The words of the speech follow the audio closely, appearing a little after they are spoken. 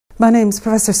My name's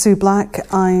Professor Sue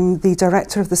Black. I'm the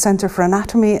Director of the Centre for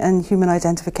Anatomy and Human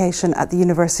Identification at the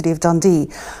University of Dundee.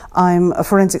 I'm a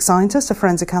forensic scientist, a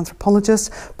forensic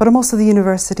anthropologist, but I'm also the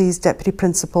university's Deputy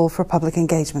Principal for Public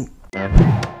Engagement.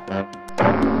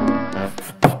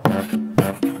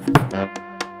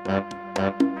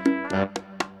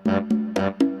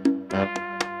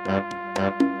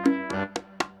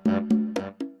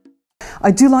 I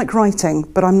do like writing,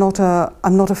 but I'm not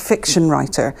a fiction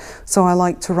writer, so I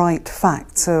like to write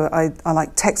facts, so I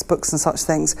like textbooks and such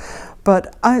things.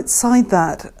 But outside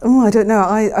that, I don't know,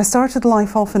 I started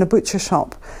life off in a butcher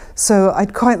shop, so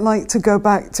I'd quite like to go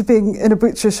back to being in a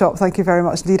butcher shop, thank you very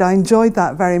much indeed. I enjoyed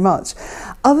that very much.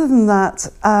 Other than that,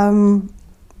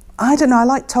 I don't know, I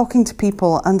like talking to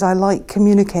people and I like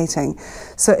communicating.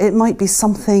 So it might be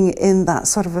something in that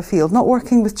sort of a field. Not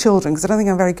working with children, because I don't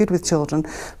think I'm very good with children,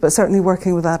 but certainly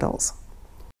working with adults.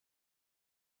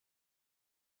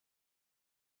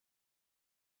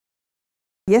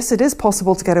 Yes, it is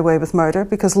possible to get away with murder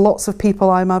because lots of people,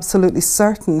 I'm absolutely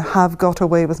certain, have got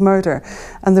away with murder.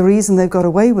 And the reason they've got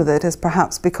away with it is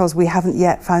perhaps because we haven't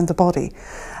yet found the body.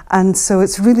 And so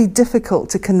it's really difficult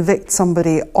to convict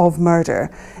somebody of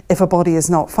murder if a body is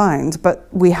not found, but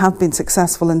we have been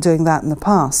successful in doing that in the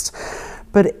past.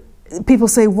 But people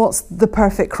say, what's the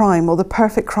perfect crime? Well, the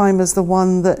perfect crime is the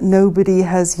one that nobody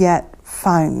has yet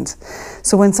found.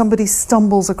 So when somebody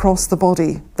stumbles across the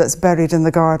body that's buried in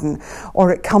the garden,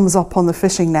 or it comes up on the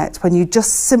fishing net, when you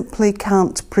just simply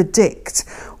can't predict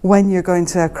when you're going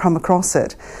to come across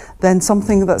it, then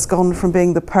something that's gone from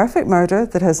being the perfect murder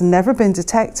that has never been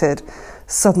detected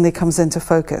suddenly comes into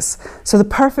focus. So the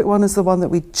perfect one is the one that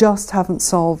we just haven't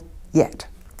solved yet.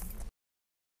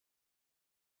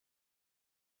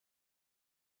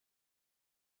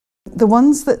 The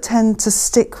ones that tend to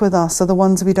stick with us are the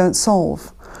ones we don't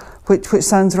solve, which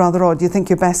sounds rather odd. You think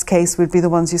your best case would be the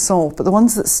ones you solve, but the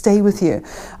ones that stay with you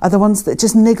are the ones that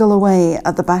just niggle away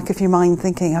at the back of your mind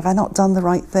thinking, have I not done the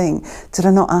right thing? Did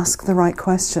I not ask the right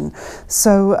question?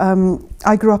 So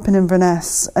I grew up in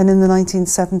Inverness, and in the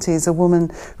 1970s a woman,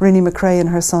 Rinnie McRae, and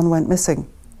her son went missing.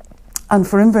 And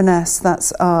for Inverness,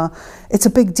 it's a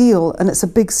big deal and it's a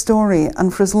big story.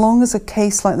 And for as long as a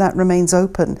case like that remains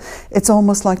open, it's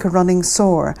almost like a running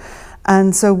sore.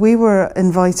 And so we were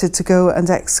invited to go and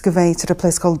excavate at a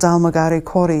place called Dalmagary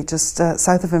Quarry, just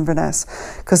south of Inverness,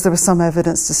 because there was some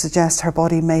evidence to suggest her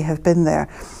body may have been there.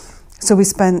 So we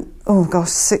spent,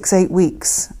 6-8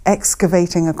 weeks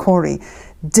excavating a quarry,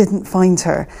 didn't find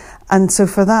her. And so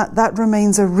for that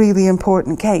remains a really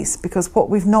important case, because what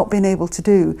we've not been able to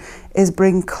do is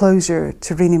bring closure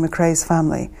to Rinnie McRae's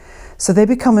family. So they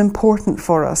become important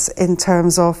for us in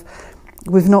terms of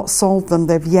we've not solved them,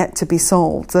 they've yet to be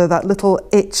solved. They're that little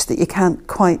itch that you can't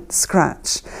quite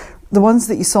scratch. The ones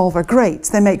that you solve are great,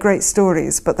 they make great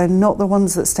stories, but they're not the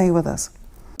ones that stay with us.